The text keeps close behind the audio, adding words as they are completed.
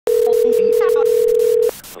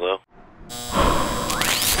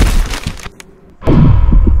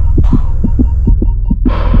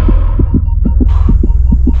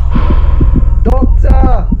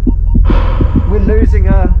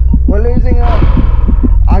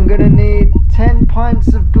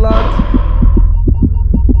pints of blood.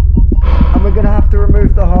 And we're gonna have to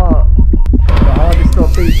remove the heart. The heart has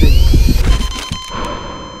stopped beating.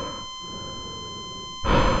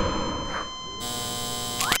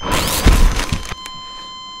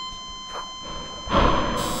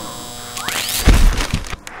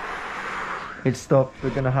 It stopped. We're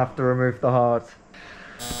gonna have to remove the heart.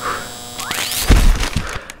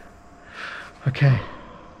 Okay.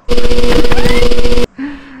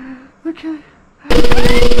 Okay.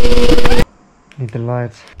 Need the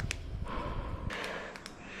lights.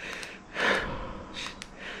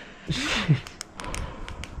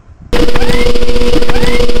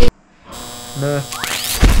 Nurse,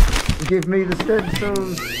 give me the stem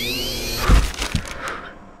cells.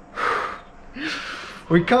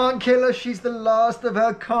 We can't kill her, she's the last of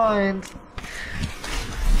her kind.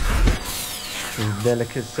 This is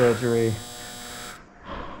delicate surgery.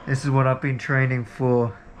 This is what I've been training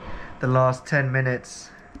for the last 10 minutes.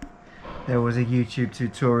 There was a YouTube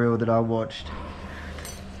tutorial that I watched.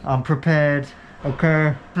 I'm prepared.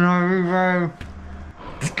 Okay.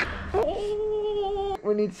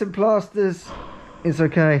 We need some plasters. It's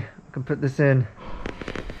okay. I can put this in.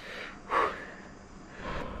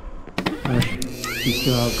 She's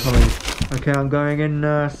still out cold. Okay, I'm going in,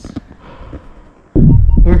 nurse.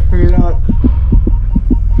 Wish me luck.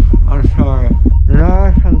 I'm sorry.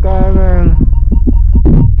 Nurse, I'm going in.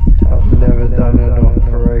 I've never done an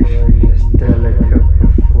operation this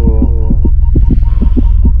delicate before.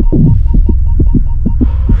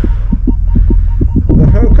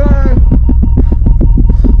 It's okay.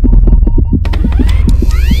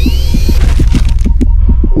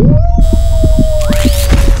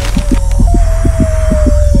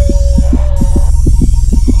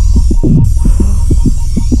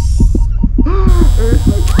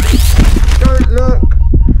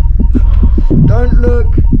 Don't look.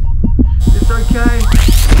 It's okay.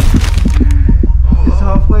 It's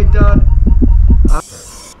halfway done.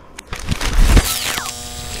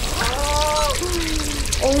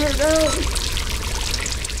 Oh my God.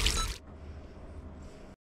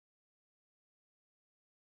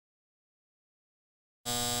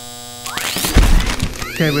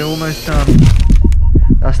 Okay, we're almost done.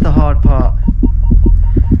 That's the hard part.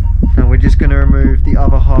 And we're just going to remove the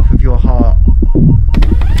other half of your heart.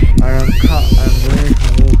 I am cut and we need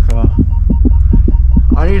some water.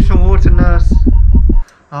 I need some water, nurse.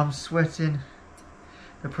 I'm sweating.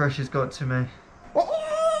 The pressure's got to me.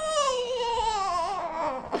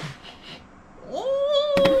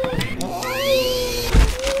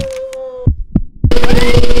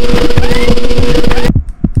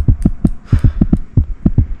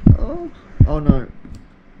 Oh no.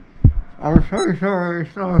 I'm so sorry.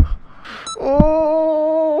 So.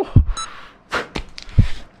 Oh.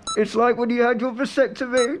 It's like when you had your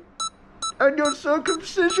vasectomy and your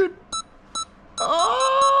circumcision. Oh!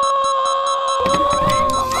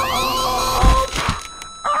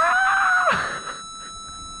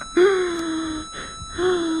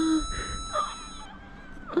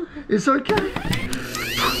 It's okay.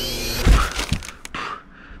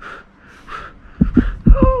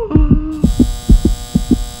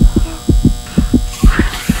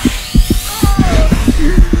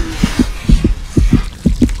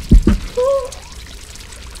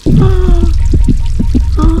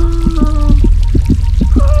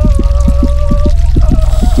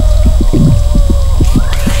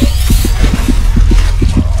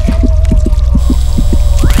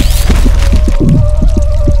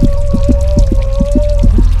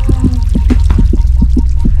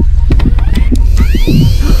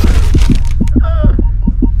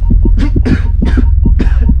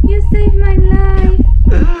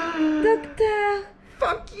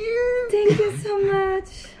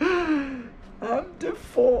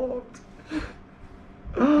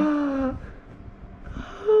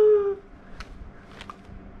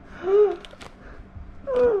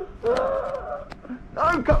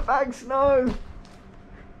 No, come back, Snow!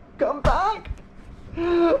 Come back!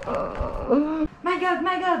 My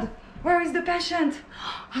God, where is the patient?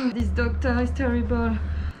 Oh, this doctor is terrible.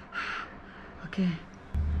 Okay,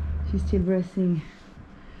 she's still breathing.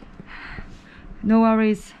 No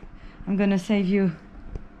worries, I'm gonna save you.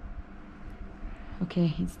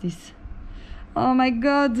 Okay, it's this. Oh my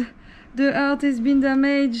God, the heart has been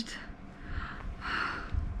damaged.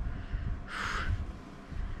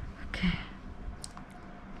 Okay.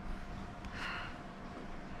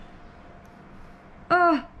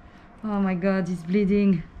 Oh my God, it's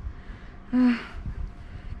bleeding.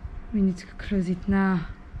 We need to close it now.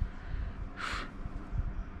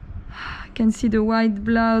 I can see the white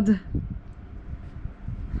blood.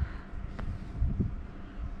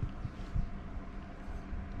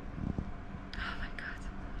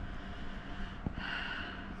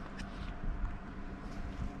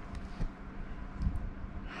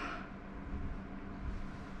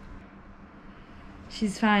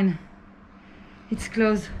 She's fine. It's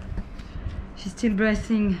close. She's still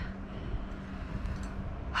breathing.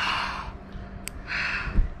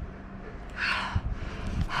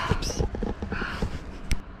 Oops.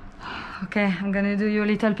 Okay, I'm gonna do you a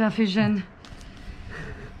little perfusion.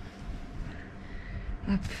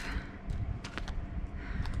 Up.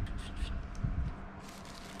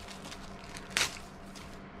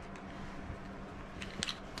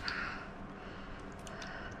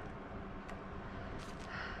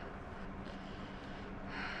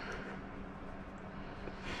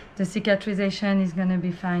 The cicatrization is gonna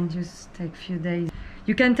be fine, just take a few days.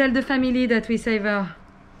 You can tell the family that we save her.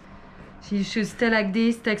 She should stay like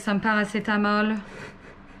this, take some paracetamol,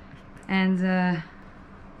 and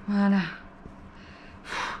voila.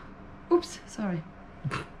 Oops, sorry.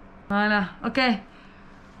 Voila, okay.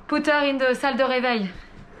 Put her in the salle de réveil.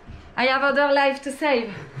 I have other life to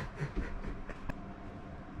save.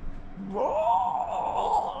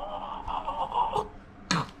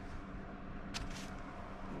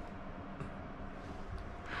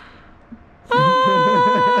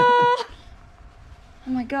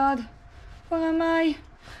 Oh my god, where am I?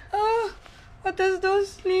 Oh, what does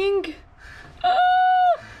those sling?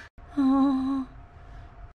 Oh,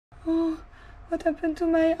 what happened to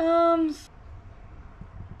my arms?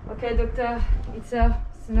 Okay, doctor, it's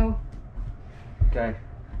snow. Okay.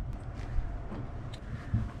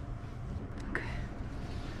 Okay.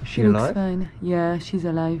 Is she alive? Fine. Yeah, she's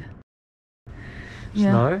alive.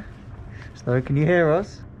 Snow? Snow, can you hear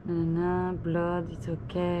us? No, blood, it's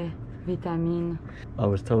okay. Vitamin. I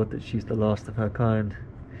was told that she's the last of her kind.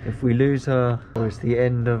 If we lose her, it's the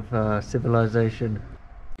end of civilization.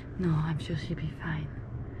 No, I'm sure she'll be fine.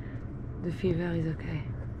 The fever is okay.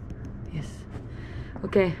 Yes.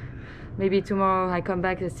 Okay. Maybe tomorrow I come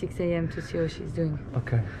back at 6 a.m. to see how she's doing.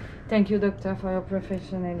 Okay. Thank you, doctor, for your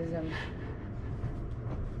professionalism.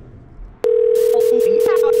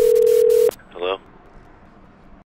 Hello?